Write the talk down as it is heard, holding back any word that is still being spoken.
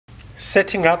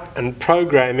Setting up and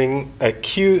programming a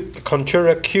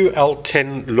Quantura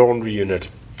Q10 laundry unit.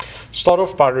 Start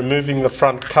off by removing the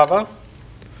front cover,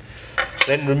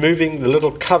 then removing the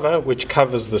little cover which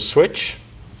covers the switch.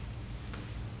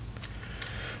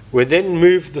 We then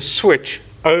move the switch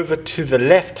over to the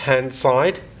left hand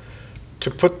side to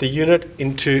put the unit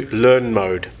into learn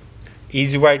mode.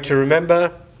 Easy way to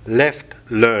remember, left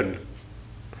learn.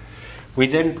 We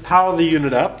then power the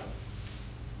unit up.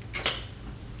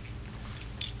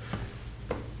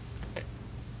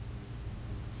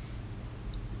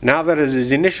 Now that it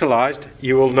is initialized,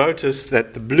 you will notice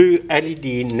that the blue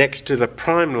LED next to the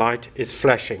prime light is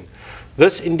flashing.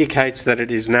 This indicates that it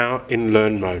is now in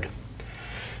learn mode.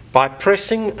 By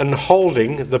pressing and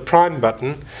holding the prime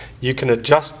button, you can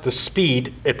adjust the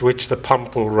speed at which the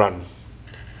pump will run.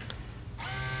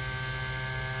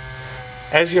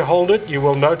 As you hold it, you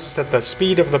will notice that the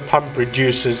speed of the pump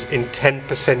reduces in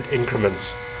 10%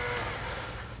 increments.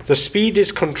 The speed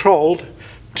is controlled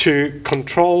to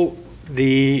control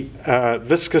the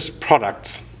viscous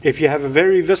products. If you have a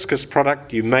very viscous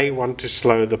product, you may want to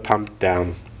slow the pump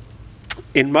down.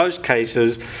 In most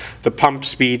cases, the pump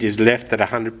speed is left at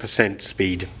 100%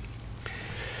 speed.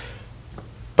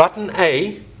 Button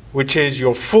A, which is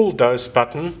your full dose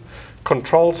button,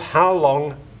 controls how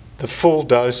long the full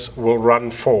dose will run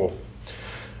for.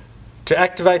 To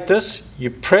activate this, you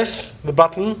press the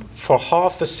button for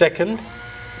half a second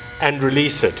and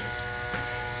release it.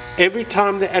 Every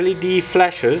time the LED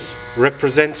flashes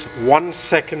represents 1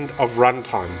 second of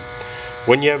runtime.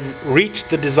 When you have reached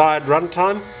the desired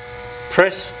runtime,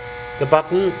 press the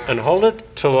button and hold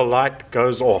it till the light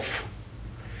goes off.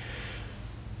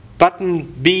 Button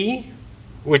B,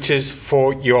 which is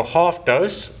for your half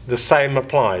dose, the same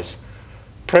applies.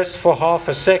 Press for half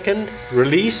a second,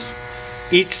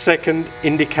 release. Each second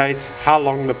indicates how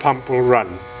long the pump will run.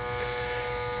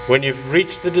 When you've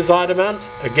reached the desired amount,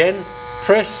 again,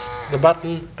 press the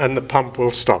button and the pump will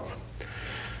stop.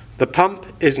 The pump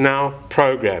is now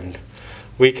programmed.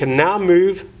 We can now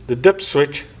move the dip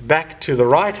switch back to the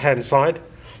right hand side,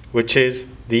 which is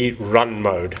the run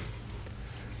mode.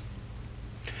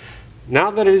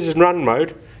 Now that it is in run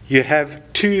mode, you have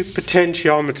two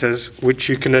potentiometers which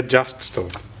you can adjust still.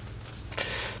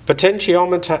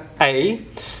 Potentiometer A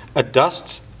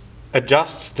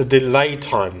adjusts the delay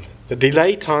time. The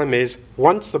delay time is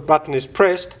once the button is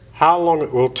pressed, how long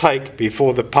it will take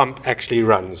before the pump actually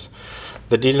runs.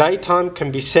 The delay time can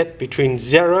be set between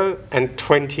 0 and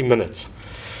 20 minutes.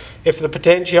 If the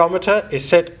potentiometer is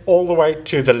set all the way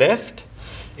to the left,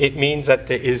 it means that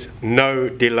there is no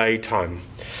delay time.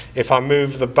 If I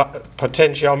move the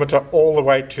potentiometer all the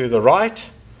way to the right,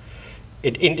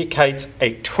 it indicates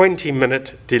a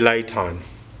 20-minute delay time.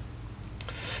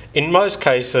 In most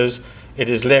cases, it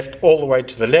is left all the way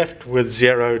to the left with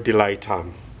 0 delay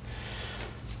time.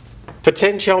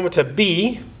 Potentiometer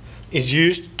B is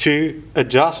used to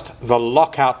adjust the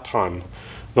lockout time.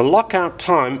 The lockout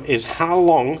time is how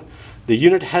long the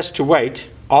unit has to wait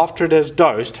after it has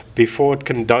dosed before it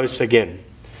can dose again.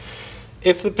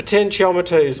 If the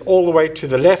potentiometer is all the way to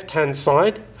the left hand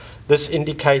side, this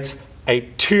indicates a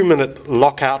 2-minute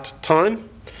lockout time.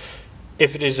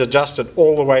 If it is adjusted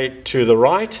all the way to the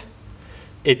right,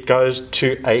 it goes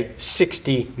to a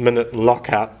 60-minute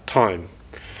lockout time.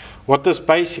 What this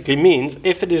basically means,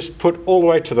 if it is put all the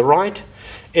way to the right,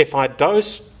 if I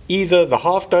dose either the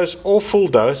half dose or full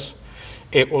dose,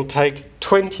 it will take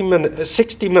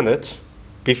 60 minutes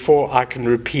before I can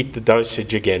repeat the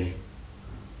dosage again.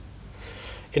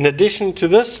 In addition to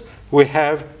this, we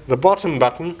have the bottom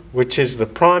button, which is the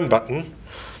prime button.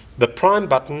 The prime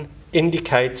button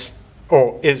indicates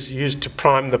or is used to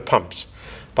prime the pumps.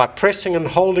 By pressing and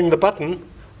holding the button,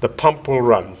 the pump will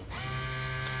run.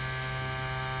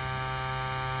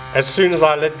 As soon as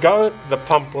I let go, the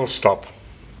pump will stop.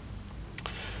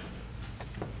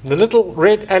 The little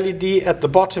red LED at the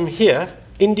bottom here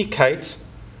indicates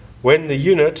when the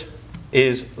unit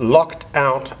is locked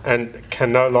out and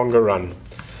can no longer run.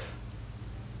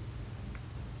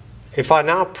 If I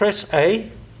now press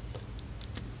A,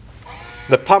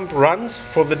 the pump runs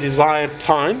for the desired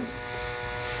time.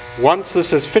 Once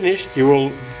this is finished, you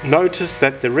will notice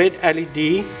that the red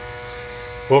LED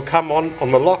will come on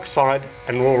the lock side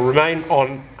and will remain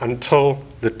on until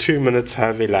the 2 minutes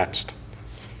have elapsed.